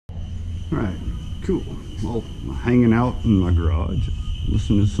All right, cool. Well, hanging out in my garage,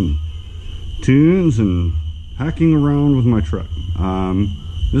 listening to some tunes and hacking around with my truck.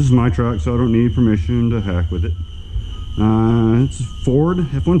 This is my truck, so I don't need permission to hack with it. It's a Ford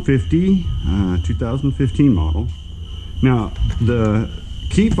F150 2015 model. Now, the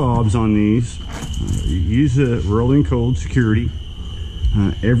key fobs on these use a rolling code security.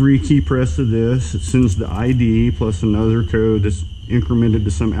 Every key press of this, it sends the ID plus another code that's incremented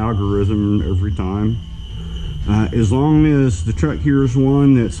to some algorithm every time. As long as the truck hears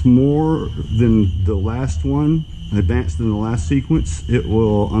one that's more than the last one, advanced than the last sequence, it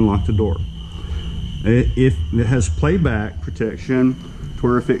will unlock the door. If it has playback protection, to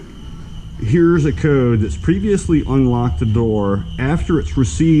where if it hears a code that's previously unlocked the door after it's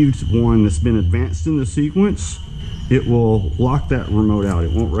received one that's been advanced in the sequence, it will lock that remote out.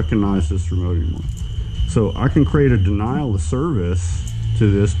 It won't recognize this remote anymore. So I can create a denial of service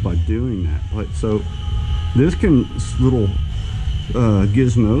to this by doing that. Like, so this little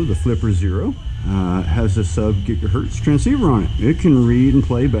gizmo, the Flipper Zero, has a SubGhz transceiver on it. It can read and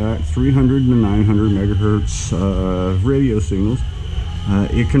play back 300 to 900 megahertz radio signals.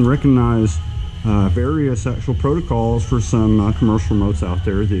 It can recognize various actual protocols for some commercial remotes out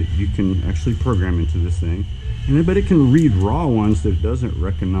there that you can actually program into this thing. But it can read raw ones that it doesn't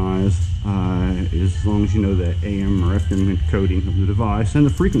recognize, as long as you know the AM or FM encoding of the device and the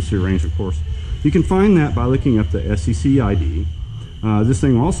frequency range, of course. You can find that by looking up the SEC ID. This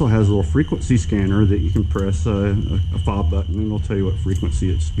thing also has a little frequency scanner that you can press a fob button and it'll tell you what frequency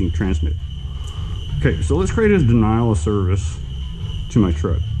it's being transmitted. Okay, so let's create a denial of service to my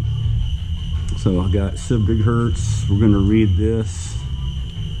truck. So I've got SubGhz. We're going to read this,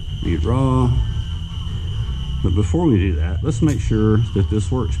 read raw. But before we do that, let's make sure that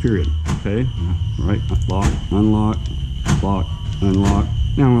this works, period. Okay, right, lock, unlock, lock, unlock.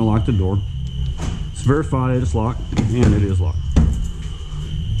 Now I'm going to lock the door. Let's verify that it's locked, and it is locked.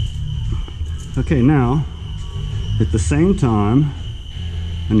 Okay, now, at the same time,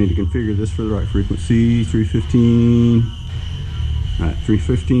 I need to configure this for the right frequency, 315, all right,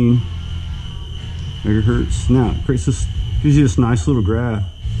 315 megahertz. Now, it creates this, gives you this nice little graph,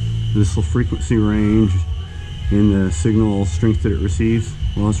 this little frequency range, in the signal strength that it receives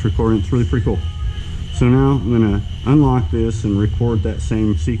while it's recording. It's really pretty cool. So now I'm going to unlock this and record that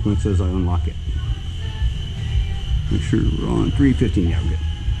same sequence as I unlock it. Make sure we're on 315. Yeah, we're good.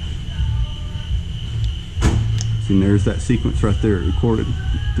 See, there's that sequence right there recorded.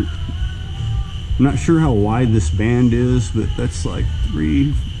 I'm not sure how wide this band is, but that's like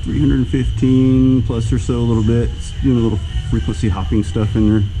 315 plus or so a little bit. It's doing a little frequency hopping stuff in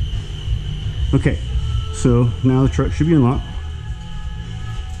there. Okay. So now the truck should be unlocked,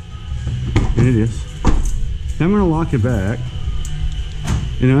 and it is. Now I'm going to lock it back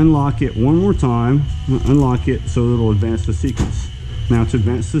and unlock it one more time. Unlock it so it'll advance the sequence. Now to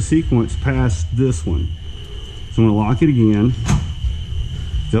advance the sequence past this one, so I'm going to lock it again,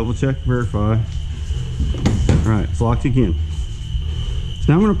 double check, verify. All right, it's locked again. So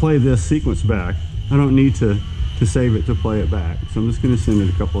now I'm going to play this sequence back. I don't need to save it to play it back, so I'm just going to send it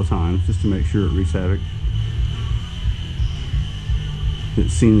a couple of times just to make sure it wreaks havoc.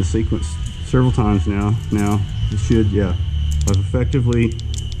 It's seen the sequence several times now. Now it should, yeah, I've effectively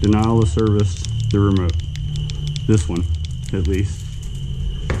denial of service the remote. This one, at least.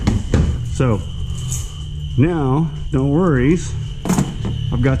 So now, don't worry,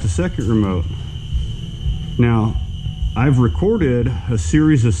 I've got the second remote. Now, I've recorded a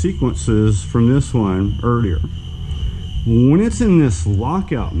series of sequences from this one earlier. When it's in this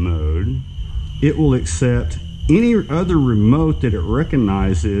lockout mode, it will accept any other remote that it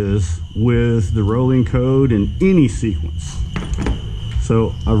recognizes with the rolling code in any sequence.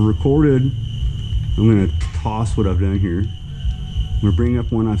 So I've recorded, I'm going to toss what I've done here. I'm going to bring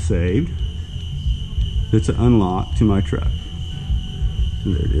up one I've saved. It's an unlock to my truck.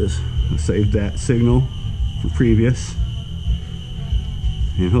 And there it is. I saved that signal from previous.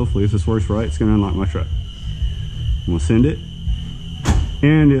 And hopefully if this works right, it's going to unlock my truck. I'm going to send it.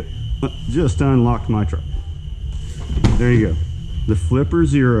 And it just unlocked my truck. There you go. The Flipper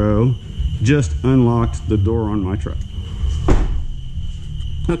Zero just unlocked the door on my truck.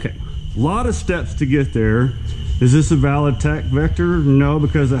 Okay, a lot of steps to get there. Is this a valid attack vector? No,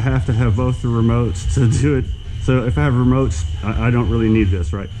 because I have to have both the remotes to do it. So if I have remotes, I don't really need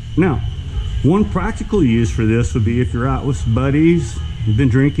this, right? Now, one practical use for this would be if you're out with some buddies, you've been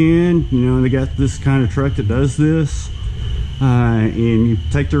drinking, you know, and they got this kind of truck that does this. And you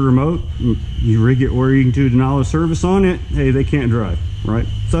take the remote, you rig it where you can do denial of service on it, hey, they can't drive, right?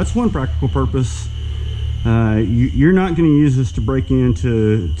 So that's one practical purpose. You're not going to use this to break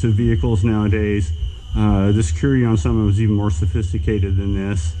into vehicles nowadays. The security on some of them is even more sophisticated than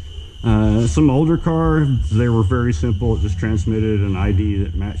this. Some older cars, they were very simple. It just transmitted an ID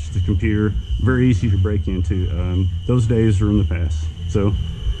that matched the computer. Very easy to break into. Those days are in the past. So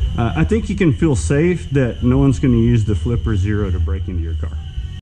I think you can feel safe that no one's going to use the flipper zero to break into your car.